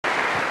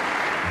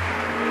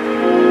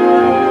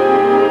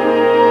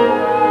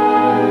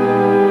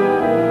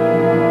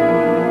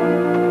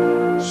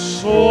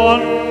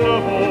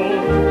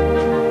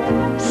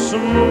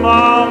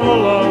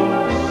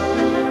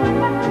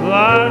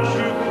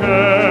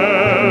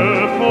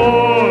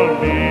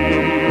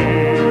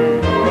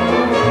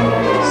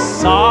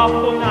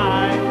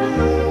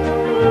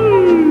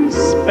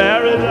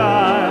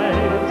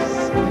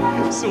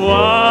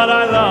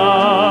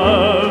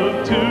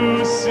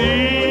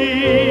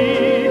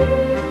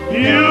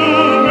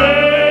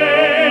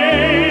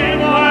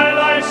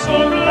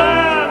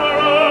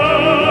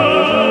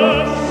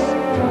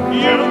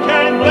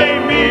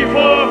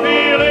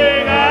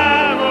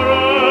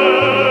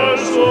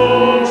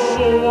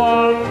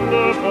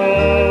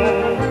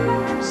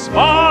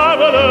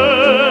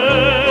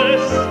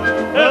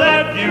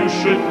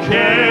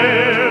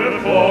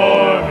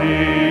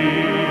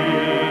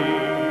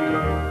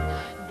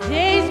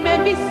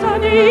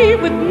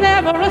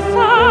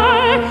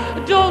sigh.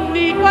 Don't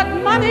need what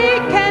money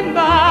can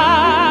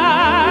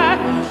buy.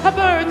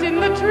 Birds in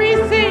the trees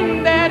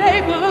sing that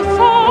April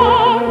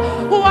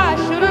song. Why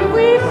shouldn't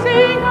we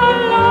sing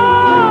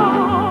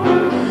along?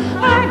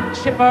 I'm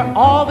chipper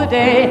all the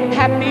day,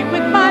 happy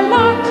with my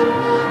lot.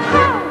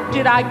 How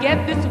did I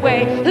get this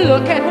way?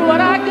 Look at what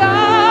I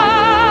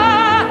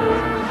got.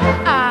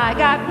 I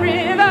got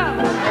rhythm,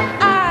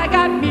 I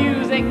got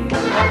music,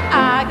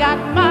 I got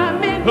my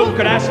men. Who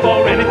could ask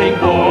for anything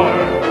more?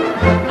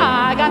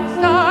 I got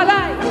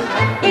starlight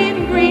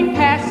in green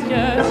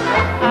pastures,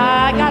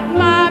 I got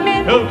my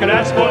men. Who could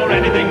ask for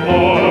anything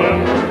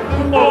more?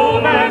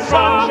 Old man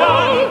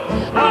sunshine,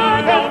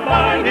 I don't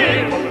mind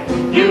him.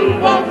 You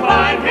won't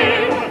find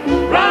him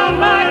round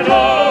my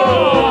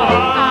door.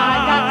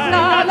 I got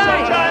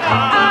starlight,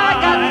 I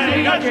got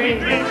sweet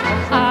dreams,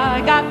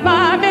 I got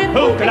my men.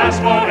 Who could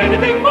ask for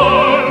anything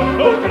more?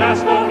 Who could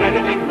ask for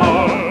anything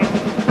more?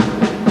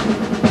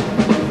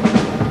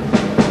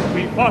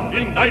 We fought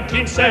in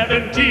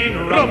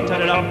 1917,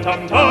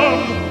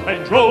 rum-ta-da-dum-tum-tum,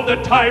 and drove the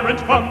tyrant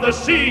from the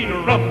scene,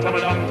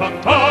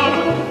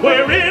 rum-ta-da-dum-tum-tum.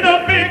 We're in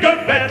a bigger,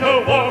 better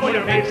war for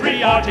your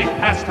patriotic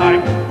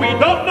pastime. We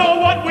don't know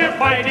what we're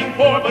fighting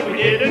for, but we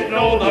didn't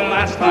know the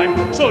last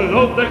time. So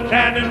load the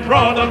cannon,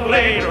 draw the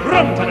blade,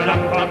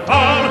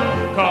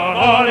 rum-ta-da-dum-tum-tum. Come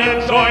on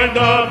and join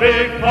the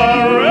big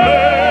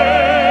parade.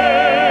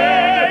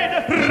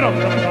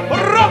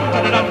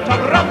 Rum-ta-da-dum-tum,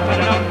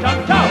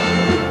 rum-ta-da-dum-tum-tum.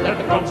 Let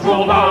the drums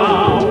roll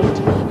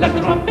out, let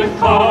the trumpet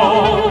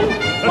call.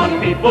 Let the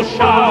people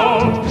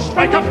shout,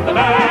 strike up the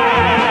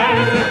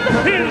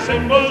band. Hear the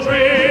cymbals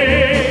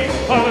ring,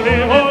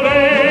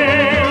 holiday-ho-day.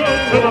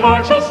 To the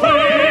martial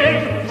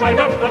swing, strike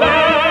up the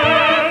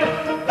band.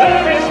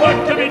 There is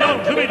work to be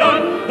done, to be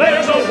done.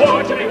 There's a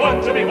war to be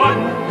won, to be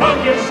won.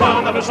 Come give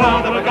sound of a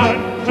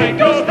gun. Take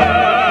your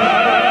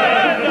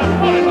stand.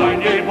 On a line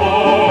game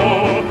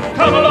ball.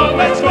 Come along,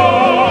 let's go.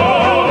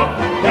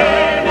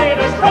 Ready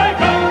to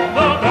strike up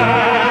the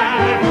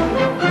band.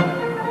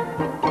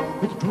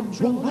 Let the drums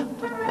roll out.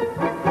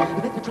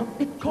 Let the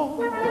trumpet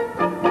call.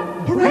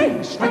 Hooray!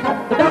 Strike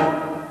up the band.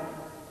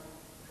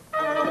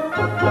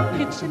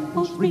 Hit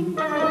cymbals ring.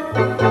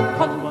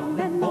 Call one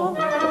and all.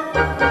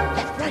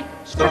 Left, right,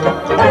 strike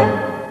up the band.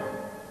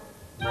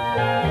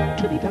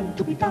 To be done,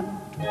 to be done.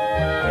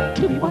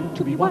 To be won,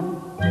 to be won.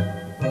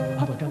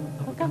 Have a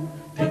gun,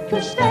 take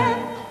your stand.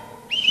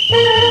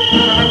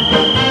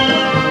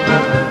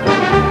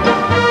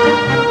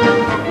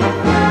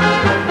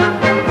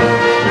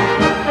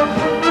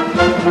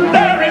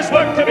 There is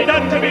work to be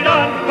done, to be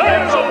done.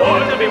 There's a war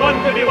to be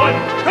won, to be won.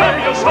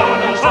 Grab your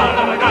sword,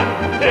 of a gun,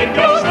 take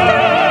your stand.